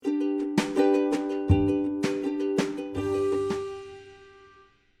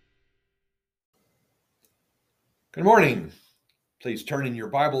Good morning. Please turn in your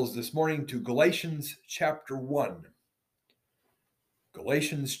Bibles this morning to Galatians chapter 1.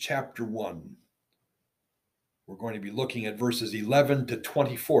 Galatians chapter 1. We're going to be looking at verses 11 to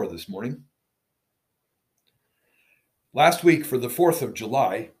 24 this morning. Last week, for the 4th of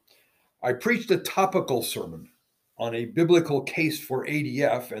July, I preached a topical sermon on a biblical case for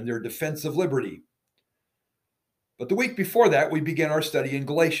ADF and their defense of liberty. But the week before that, we began our study in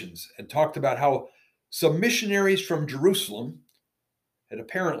Galatians and talked about how some missionaries from Jerusalem had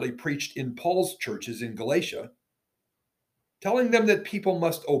apparently preached in Paul's churches in Galatia, telling them that people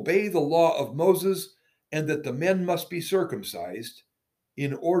must obey the law of Moses and that the men must be circumcised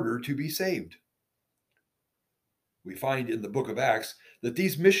in order to be saved. We find in the book of Acts that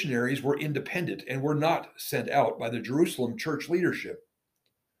these missionaries were independent and were not sent out by the Jerusalem church leadership.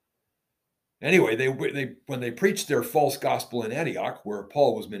 Anyway, when they preached their false gospel in Antioch, where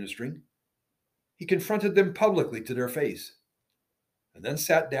Paul was ministering, he confronted them publicly to their face, and then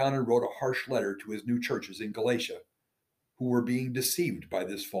sat down and wrote a harsh letter to his new churches in Galatia, who were being deceived by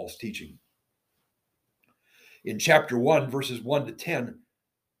this false teaching. In chapter 1, verses 1 to 10,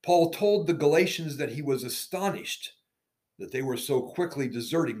 Paul told the Galatians that he was astonished that they were so quickly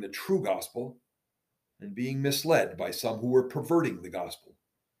deserting the true gospel and being misled by some who were perverting the gospel.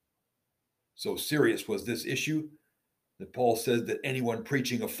 So serious was this issue that Paul said that anyone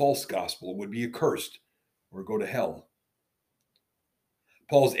preaching a false gospel would be accursed or go to hell.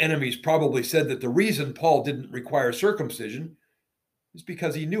 Paul's enemies probably said that the reason Paul didn't require circumcision is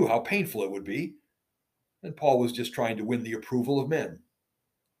because he knew how painful it would be, and Paul was just trying to win the approval of men.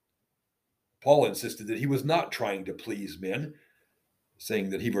 Paul insisted that he was not trying to please men,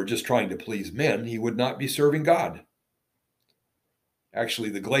 saying that if he were just trying to please men, he would not be serving God. Actually,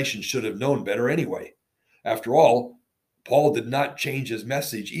 the Galatians should have known better anyway. After all, Paul did not change his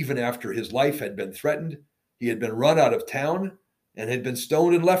message even after his life had been threatened. He had been run out of town and had been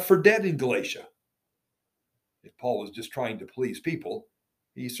stoned and left for dead in Galatia. If Paul was just trying to please people,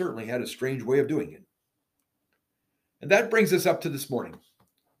 he certainly had a strange way of doing it. And that brings us up to this morning.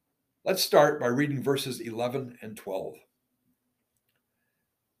 Let's start by reading verses 11 and 12.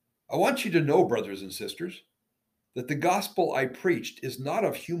 I want you to know, brothers and sisters, that the gospel I preached is not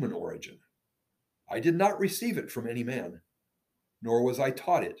of human origin. I did not receive it from any man, nor was I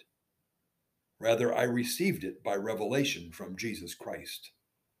taught it. Rather, I received it by revelation from Jesus Christ.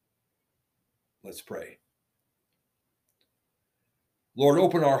 Let's pray. Lord,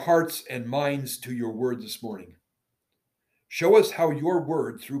 open our hearts and minds to your word this morning. Show us how your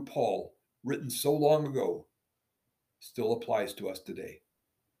word through Paul, written so long ago, still applies to us today.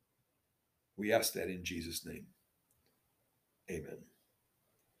 We ask that in Jesus' name. Amen.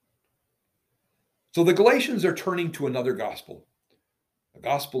 So the Galatians are turning to another gospel, a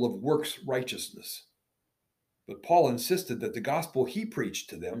gospel of works righteousness. But Paul insisted that the gospel he preached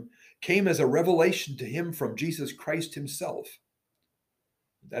to them came as a revelation to him from Jesus Christ himself.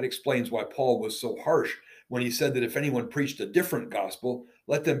 That explains why Paul was so harsh when he said that if anyone preached a different gospel,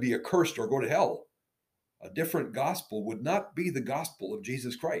 let them be accursed or go to hell. A different gospel would not be the gospel of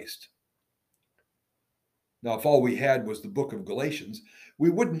Jesus Christ. Now, if all we had was the book of Galatians, we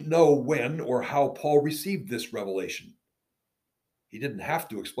wouldn't know when or how Paul received this revelation. He didn't have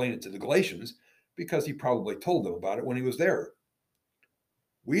to explain it to the Galatians because he probably told them about it when he was there.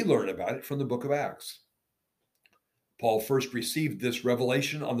 We learn about it from the book of Acts. Paul first received this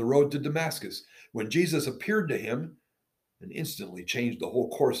revelation on the road to Damascus when Jesus appeared to him and instantly changed the whole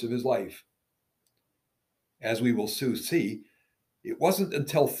course of his life. As we will soon see, it wasn't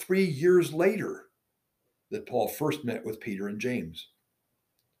until 3 years later that Paul first met with Peter and James.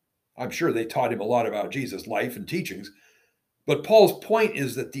 I'm sure they taught him a lot about Jesus' life and teachings, but Paul's point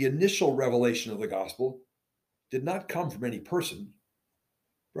is that the initial revelation of the gospel did not come from any person,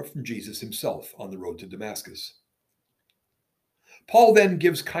 but from Jesus himself on the road to Damascus. Paul then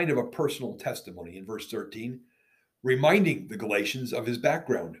gives kind of a personal testimony in verse 13, reminding the Galatians of his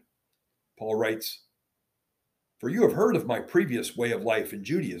background. Paul writes, "For you have heard of my previous way of life in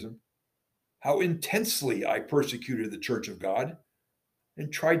Judaism, how intensely I persecuted the church of God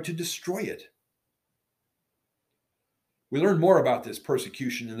and tried to destroy it." We learn more about this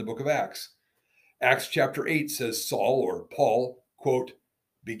persecution in the book of Acts. Acts chapter 8 says Saul, or Paul, quote,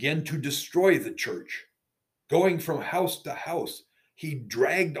 began to destroy the church. Going from house to house, he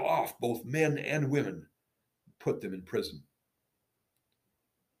dragged off both men and women, put them in prison.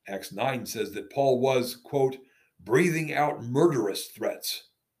 Acts 9 says that Paul was, quote, breathing out murderous threats,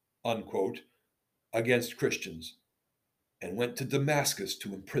 unquote, against Christians, and went to Damascus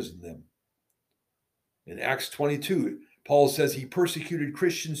to imprison them. In Acts 22, Paul says he persecuted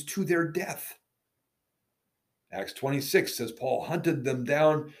Christians to their death. Acts 26 says Paul hunted them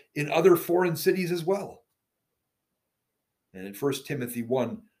down in other foreign cities as well. And in 1 Timothy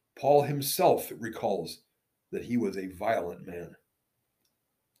 1, Paul himself recalls that he was a violent man.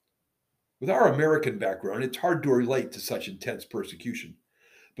 With our American background, it's hard to relate to such intense persecution.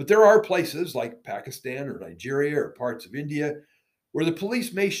 But there are places like Pakistan or Nigeria or parts of India where the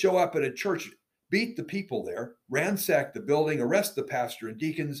police may show up at a church, beat the people there, ransack the building, arrest the pastor and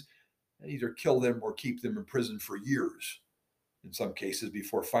deacons, and either kill them or keep them in prison for years, in some cases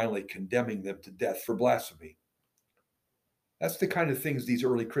before finally condemning them to death for blasphemy. That's the kind of things these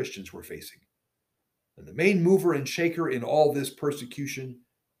early Christians were facing. And the main mover and shaker in all this persecution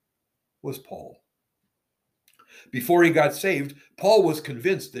was Paul. Before he got saved, Paul was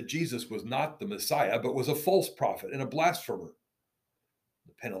convinced that Jesus was not the Messiah, but was a false prophet and a blasphemer.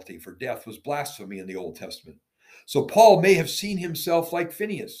 The penalty for death was blasphemy in the Old Testament. So Paul may have seen himself like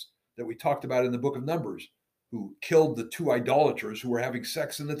Phinehas, that we talked about in the book of Numbers, who killed the two idolaters who were having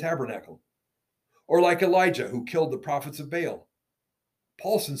sex in the tabernacle, or like Elijah, who killed the prophets of Baal.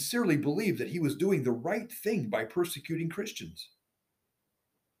 Paul sincerely believed that he was doing the right thing by persecuting Christians.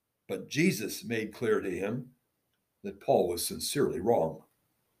 But Jesus made clear to him that Paul was sincerely wrong.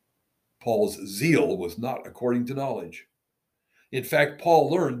 Paul's zeal was not according to knowledge. In fact, Paul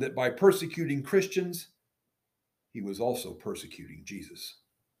learned that by persecuting Christians, he was also persecuting Jesus.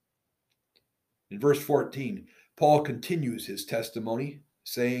 In verse 14, Paul continues his testimony,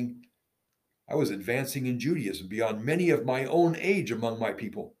 saying, I was advancing in Judaism beyond many of my own age among my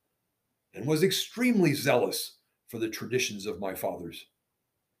people, and was extremely zealous for the traditions of my fathers.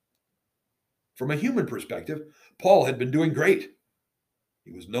 From a human perspective, Paul had been doing great.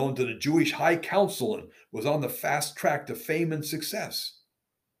 He was known to the Jewish High Council and was on the fast track to fame and success.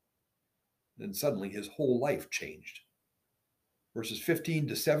 Then suddenly his whole life changed. Verses 15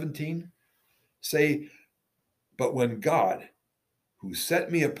 to 17 say, But when God, who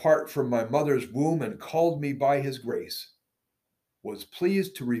set me apart from my mother's womb and called me by his grace, was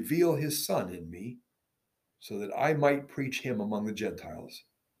pleased to reveal his Son in me, so that I might preach him among the Gentiles.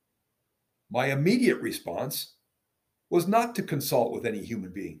 My immediate response was not to consult with any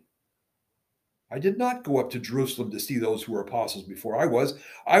human being. I did not go up to Jerusalem to see those who were apostles before I was.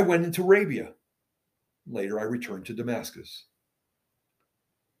 I went into Arabia. Later, I returned to Damascus.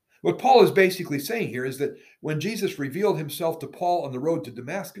 What Paul is basically saying here is that when Jesus revealed himself to Paul on the road to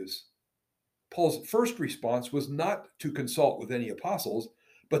Damascus, Paul's first response was not to consult with any apostles,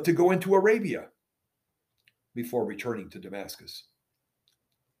 but to go into Arabia before returning to Damascus.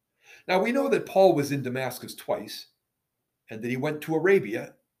 Now, we know that Paul was in Damascus twice, and that he went to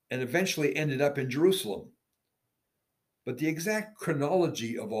Arabia and eventually ended up in Jerusalem. But the exact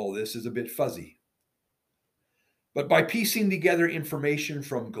chronology of all this is a bit fuzzy. But by piecing together information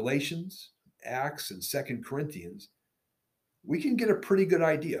from Galatians, Acts, and 2 Corinthians, we can get a pretty good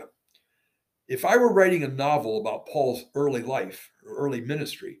idea. If I were writing a novel about Paul's early life or early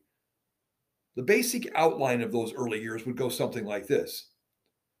ministry, the basic outline of those early years would go something like this.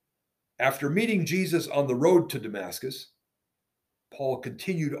 After meeting Jesus on the road to Damascus, Paul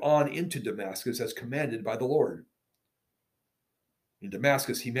continued on into Damascus as commanded by the Lord. In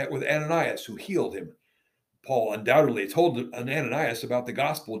Damascus, he met with Ananias, who healed him. Paul undoubtedly told Ananias about the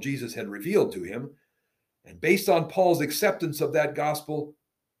gospel Jesus had revealed to him, and based on Paul's acceptance of that gospel,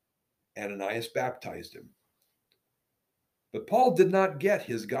 Ananias baptized him. But Paul did not get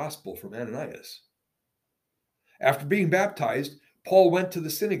his gospel from Ananias. After being baptized, Paul went to the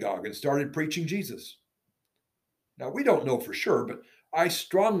synagogue and started preaching Jesus. Now, we don't know for sure, but I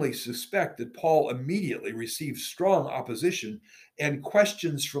strongly suspect that Paul immediately received strong opposition and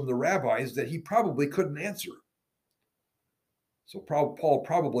questions from the rabbis that he probably couldn't answer. So Paul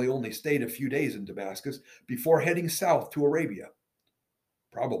probably only stayed a few days in Damascus before heading south to Arabia,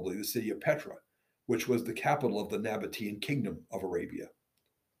 probably the city of Petra, which was the capital of the Nabatean kingdom of Arabia.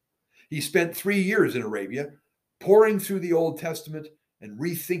 He spent 3 years in Arabia, poring through the Old Testament and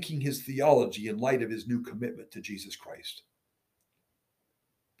rethinking his theology in light of his new commitment to Jesus Christ.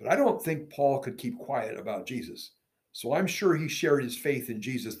 But I don't think Paul could keep quiet about Jesus, so I'm sure he shared his faith in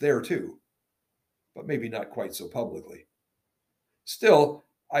Jesus there too, but maybe not quite so publicly. Still,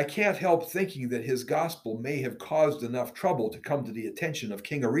 I can't help thinking that his gospel may have caused enough trouble to come to the attention of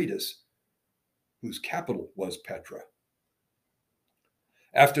King Aretas, whose capital was Petra.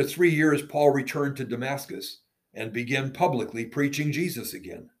 After 3 years, Paul returned to Damascus and began publicly preaching Jesus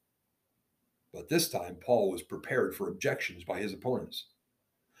again. But this time, Paul was prepared for objections by his opponents.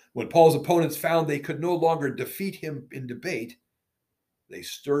 When Paul's opponents found they could no longer defeat him in debate, they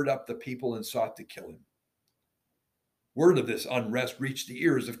stirred up the people and sought to kill him. Word of this unrest reached the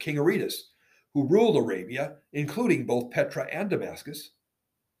ears of King Aretas, who ruled Arabia, including both Petra and Damascus.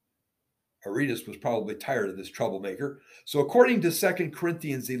 Aretas was probably tired of this troublemaker. So according to 2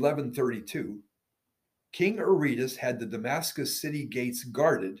 Corinthians 11:32, King Aretas had the Damascus city gates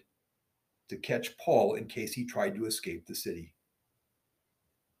guarded to catch Paul in case he tried to escape the city.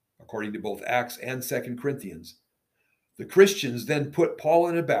 According to both Acts and 2 Corinthians, the Christians then put Paul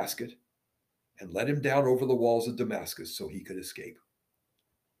in a basket and let him down over the walls of Damascus so he could escape.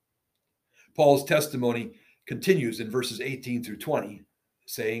 Paul's testimony continues in verses 18 through 20,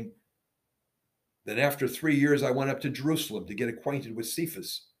 saying, "Then after 3 years I went up to Jerusalem to get acquainted with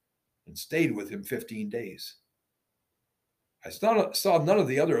Cephas and stayed with him 15 days. I saw none of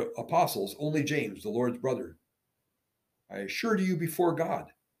the other apostles, only James, the Lord's brother. I assure to you before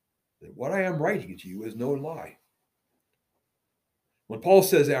God that what I am writing to you is no lie." When Paul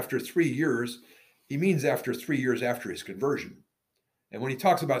says after 3 years, he means after 3 years after his conversion. And when he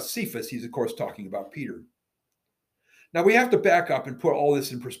talks about Cephas, he's of course talking about Peter. Now we have to back up and put all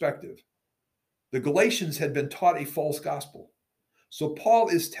this in perspective. The Galatians had been taught a false gospel. So Paul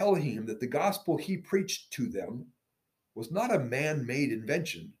is telling him that the gospel he preached to them was not a man-made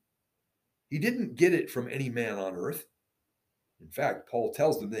invention. He didn't get it from any man on earth. In fact, Paul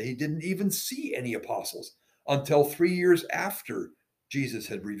tells them that he didn't even see any apostles until 3 years after Jesus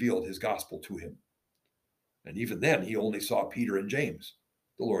had revealed his gospel to him. And even then, he only saw Peter and James,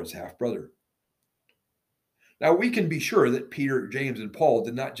 the Lord's half-brother. Now, we can be sure that Peter, James, and Paul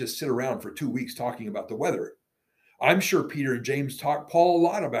did not just sit around for 2 weeks talking about the weather. I'm sure Peter and James taught Paul a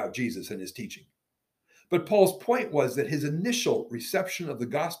lot about Jesus and his teaching. But Paul's point was that his initial reception of the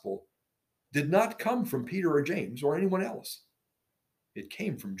gospel did not come from Peter or James or anyone else. It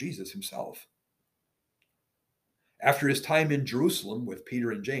came from Jesus himself. After his time in Jerusalem with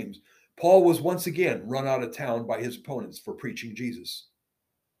Peter and James, Paul was once again run out of town by his opponents for preaching Jesus.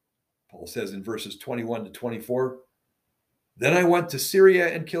 Paul says in verses 21 to 24, "Then I went to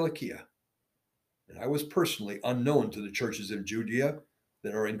Syria and Cilicia, and I was personally unknown to the churches in Judea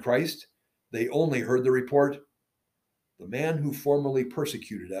that are in Christ. They only heard the report, 'The man who formerly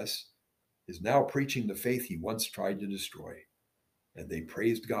persecuted us is now preaching the faith he once tried to destroy,' and they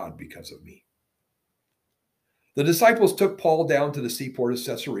praised God because of me." The disciples took Paul down to the seaport of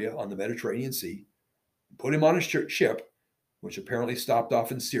Caesarea on the Mediterranean Sea, and put him on a ship, which apparently stopped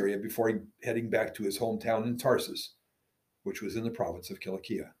off in Syria before heading back to his hometown in Tarsus, which was in the province of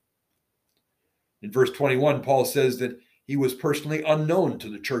Cilicia. In verse 21, Paul says that he was personally unknown to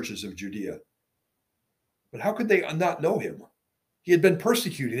the churches of Judea. But how could they not know him? He had been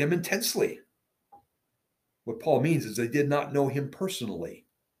persecuting them intensely. What Paul means is they did not know him personally.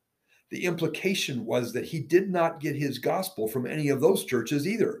 The implication was that he did not get his gospel from any of those churches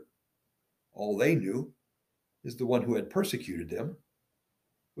either. All they knew is the one who had persecuted them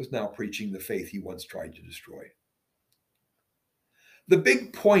was now preaching the faith he once tried to destroy. The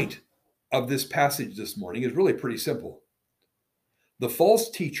big point of this passage this morning is really pretty simple. The false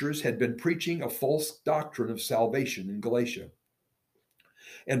teachers had been preaching a false doctrine of salvation in Galatia.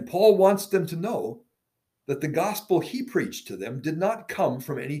 And Paul wants them to know that the gospel he preached to them did not come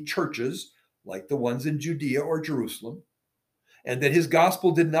from any churches like the ones in Judea or Jerusalem, and that his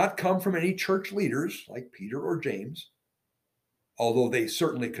gospel did not come from any church leaders like Peter or James. Although they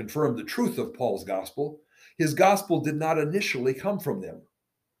certainly confirmed the truth of Paul's gospel, his gospel did not initially come from them.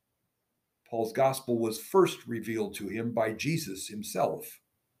 Paul's gospel was first revealed to him by Jesus himself.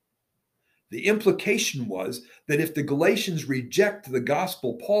 The implication was that if the Galatians reject the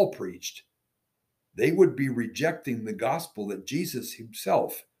gospel Paul preached, they would be rejecting the gospel that Jesus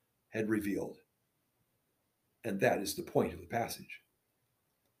himself had revealed. And that is the point of the passage.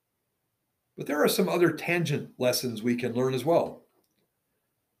 But there are some other tangent lessons we can learn as well.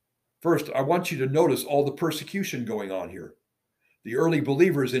 First, I want you to notice all the persecution going on here. The early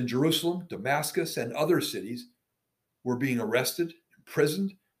believers in Jerusalem, Damascus, and other cities were being arrested,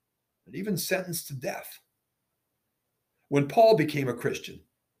 imprisoned, and even sentenced to death. When Paul became a Christian,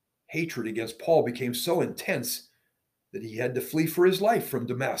 hatred against Paul became so intense that he had to flee for his life from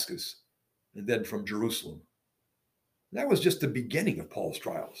Damascus and then from Jerusalem. That was just the beginning of Paul's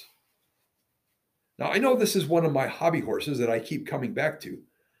trials. Now, I know this is one of my hobby horses that I keep coming back to,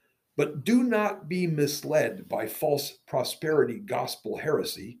 but do not be misled by false prosperity gospel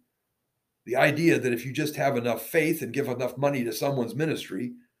heresy, the idea that if you just have enough faith and give enough money to someone's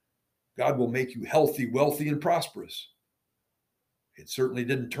ministry, God will make you healthy, wealthy, and prosperous. It certainly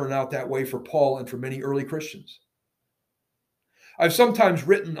didn't turn out that way for Paul and for many early Christians. I've sometimes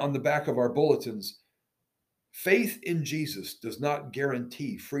written on the back of our bulletins, faith in Jesus does not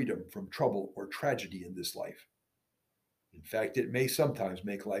guarantee freedom from trouble or tragedy in this life. In fact, it may sometimes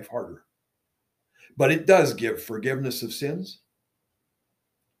make life harder. But it does give forgiveness of sins,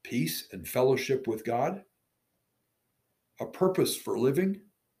 peace and fellowship with God, a purpose for living,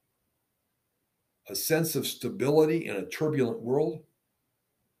 a sense of stability in a turbulent world,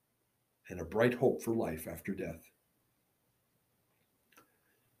 and a bright hope for life after death.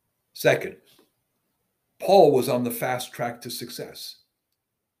 Second, Paul was on the fast track to success.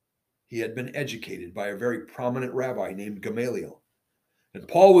 He had been educated by a very prominent rabbi named Gamaliel. And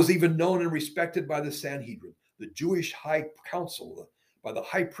Paul was even known and respected by the Sanhedrin, the Jewish high council, by the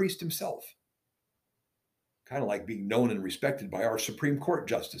high priest himself. Kind of like being known and respected by our Supreme Court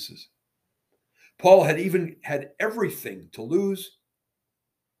justices. Paul had even had everything to lose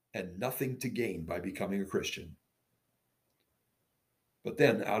and nothing to gain by becoming a Christian. But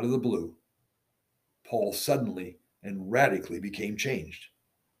then, out of the blue, Paul suddenly and radically became changed.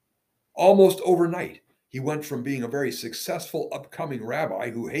 Almost overnight, he went from being a very successful upcoming rabbi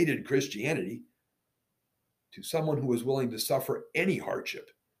who hated Christianity to someone who was willing to suffer any hardship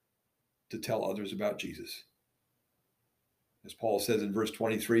to tell others about Jesus. As Paul says in verse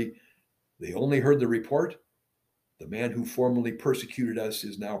 23, they only heard the report. The man who formerly persecuted us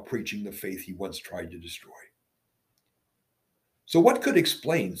is now preaching the faith he once tried to destroy. So what could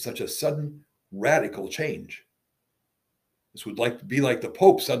explain such a sudden, radical change? This would be like the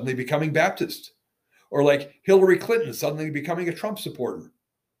Pope suddenly becoming Baptist, or like Hillary Clinton suddenly becoming a Trump supporter.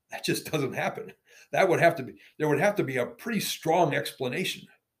 That just doesn't happen. There would have to be a pretty strong explanation.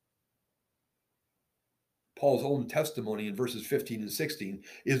 Paul's own testimony in verses 15 and 16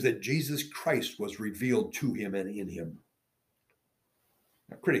 is that Jesus Christ was revealed to him and in him.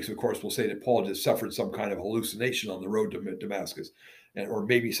 Now, critics, of course, will say that Paul just suffered some kind of hallucination on the road to Damascus, or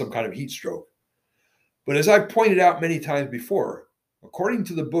maybe some kind of heat stroke. But as I've pointed out many times before, according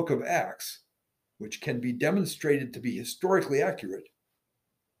to the book of Acts, which can be demonstrated to be historically accurate,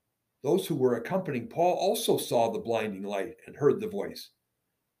 those who were accompanying Paul also saw the blinding light and heard the voice.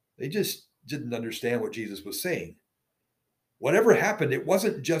 They just didn't understand what Jesus was saying. Whatever happened, it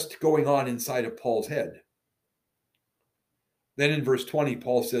wasn't just going on inside of Paul's head. Then in verse 20,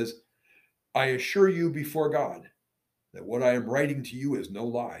 Paul says, I assure you before God that what I am writing to you is no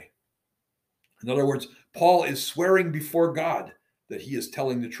lie. In other words, Paul is swearing before God that he is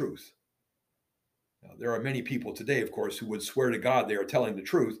telling the truth. Now, there are many people today, of course, who would swear to God they are telling the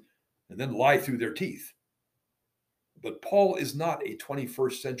truth and then lie through their teeth. But Paul is not a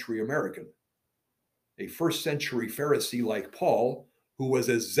 21st century American. A first century Pharisee like Paul, who was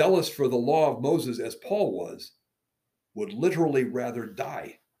as zealous for the law of Moses as Paul was, would literally rather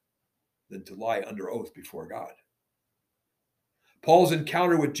die than to lie under oath before God. Paul's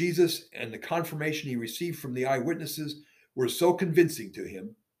encounter with Jesus and the confirmation he received from the eyewitnesses were so convincing to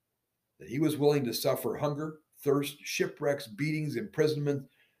him that he was willing to suffer hunger, thirst, shipwrecks, beatings, imprisonment,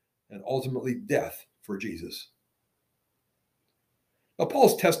 and ultimately death for Jesus. Now,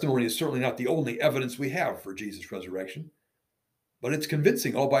 Paul's testimony is certainly not the only evidence we have for Jesus' resurrection, but it's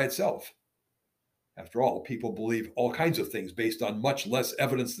convincing all by itself. After all, people believe all kinds of things based on much less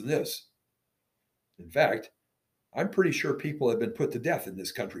evidence than this. In fact, I'm pretty sure people have been put to death in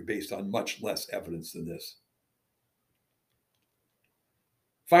this country based on much less evidence than this.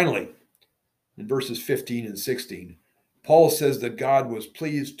 Finally, in verses 15 and 16, Paul says that God was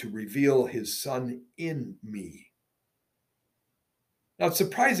pleased to reveal his Son in me. Now, it's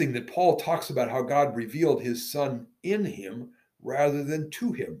surprising that Paul talks about how God revealed his Son in him rather than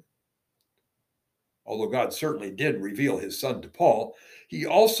to him. Although God certainly did reveal his Son to Paul, he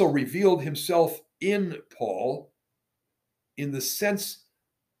also revealed himself in Paul in the sense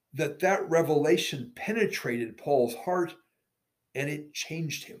that that revelation penetrated Paul's heart and it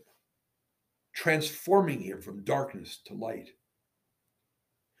changed him, transforming him from darkness to light.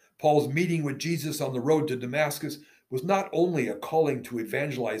 Paul's meeting with Jesus on the road to Damascus was not only a calling to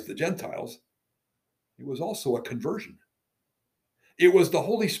evangelize the Gentiles, it was also a conversion. It was the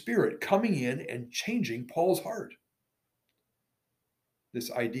Holy Spirit coming in and changing Paul's heart.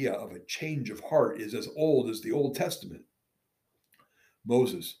 This idea of a change of heart is as old as the Old Testament.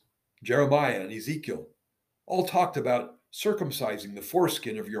 Moses, Jeremiah, and Ezekiel all talked about circumcising the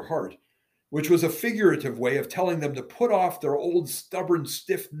foreskin of your heart, which was a figurative way of telling them to put off their old stubborn,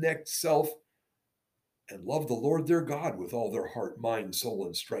 stiff-necked self and love the Lord their God with all their heart, mind, soul,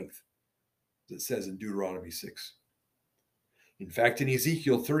 and strength, as it says in Deuteronomy 6. In fact, in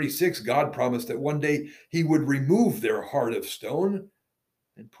Ezekiel 36, God promised that one day he would remove their heart of stone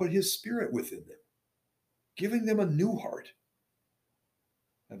and put his spirit within them, giving them a new heart.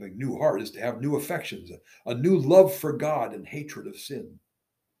 Having a new heart is to have new affections, a new love for God and hatred of sin.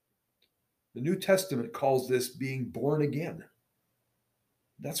 The New Testament calls this being born again.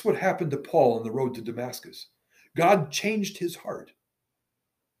 That's what happened to Paul on the road to Damascus. God changed his heart.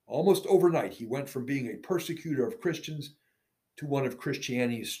 Almost overnight, he went from being a persecutor of Christians to one of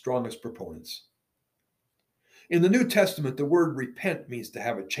Christianity's strongest proponents. In the New Testament, the word repent means to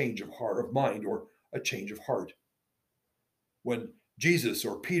have a change of heart, of mind, or a change of heart. When Jesus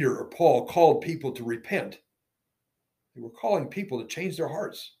or Peter or Paul called people to repent, they were calling people to change their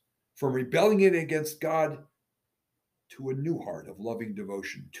hearts from rebelling against God to a new heart of loving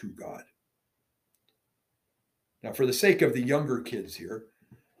devotion to God. Now, for the sake of the younger kids here,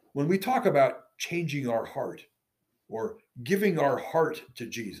 when we talk about changing our heart or giving our heart to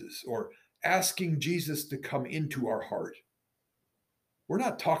Jesus or asking Jesus to come into our heart, we're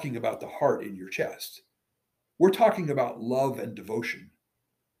not talking about the heart in your chest. We're talking about love and devotion.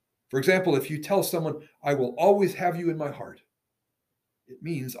 For example, if you tell someone, I will always have you in my heart, it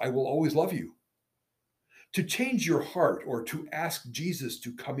means I will always love you. To change your heart or to ask Jesus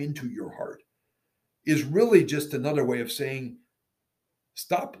to come into your heart is really just another way of saying,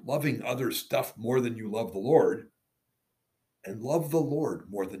 stop loving other stuff more than you love the Lord and love the Lord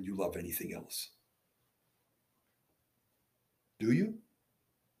more than you love anything else. Do you?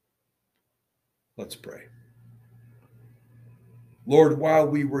 Let's pray. Lord, while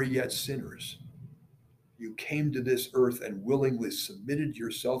we were yet sinners, you came to this earth and willingly submitted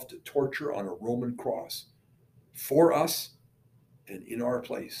yourself to torture on a Roman cross for us and in our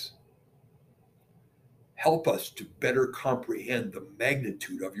place. Help us to better comprehend the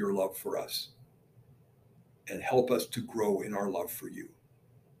magnitude of your love for us and help us to grow in our love for you.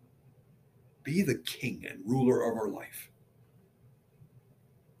 Be the King and ruler of our life.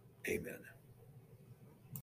 Amen.